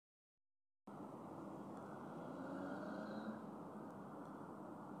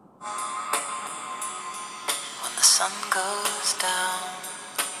sun goes down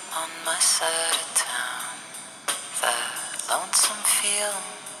on my side of town, the lonesome feeling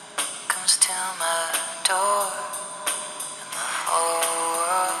comes to my door, and the whole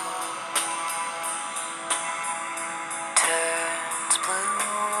world turns blue.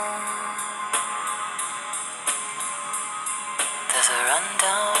 There's a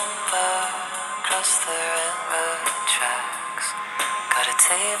rundown bar across the railroad tracks, got a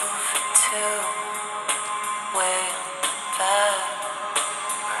table for two way in the back,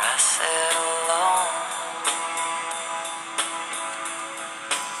 where I sit alone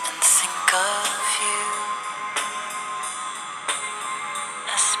and think of you.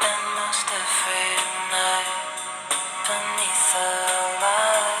 I spend most every night beneath the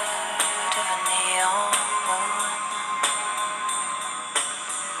light of a neon moon.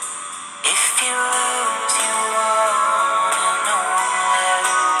 If you lose, you won, and only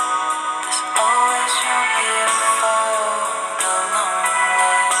there's always room here for the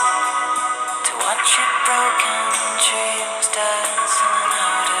lonely to watch your broken dreams dancing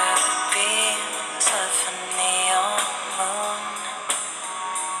out of the beams of a neon moon.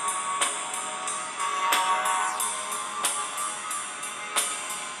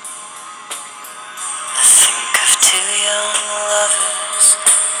 I think of two young lovers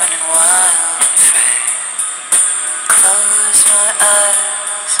running wild and free. Close my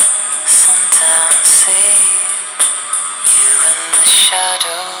eyes, sometimes see you in the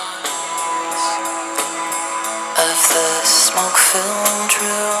shadows of the smoke-filled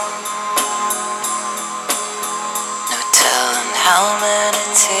room. No telling how many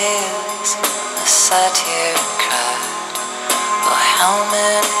tears I sat here and cried, or how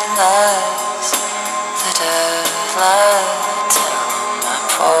many lies that I've lied, telling my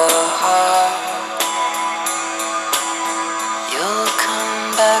poor heart you'll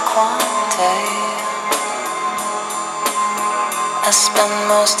come back one day. I spend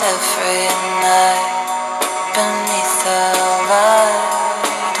most every night beneath the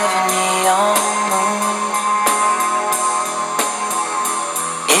light of a neon moon.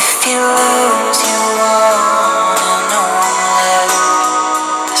 If you lose, you won, and only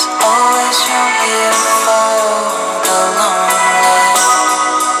there's always room here for the lonely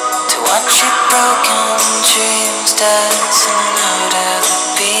to watch your broken dreams dancing out of the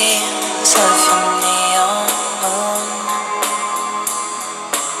beams of a neon moon.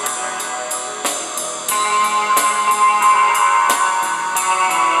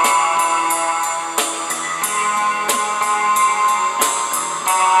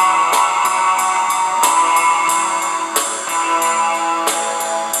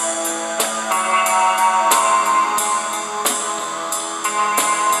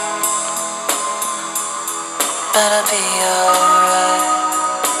 But I'll be alright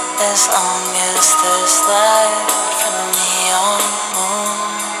as long as there's light from the neon moon.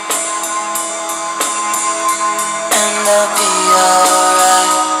 And I'll be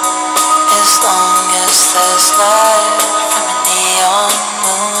alright as long as there's light from a neon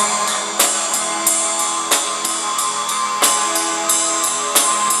moon.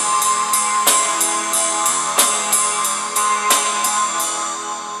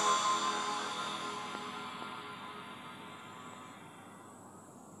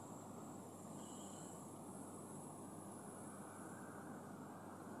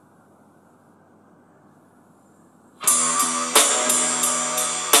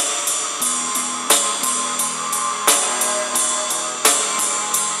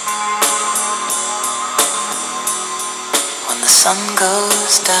 The sun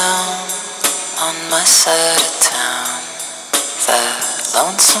goes down on my side of town, the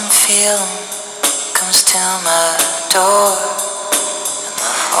lonesome feeling comes to my door, and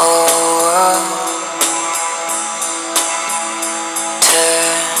the whole world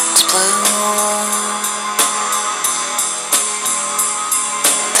turns blue.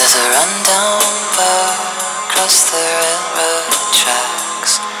 There's a rundown bar across the railroad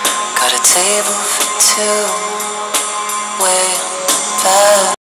tracks, got a table for two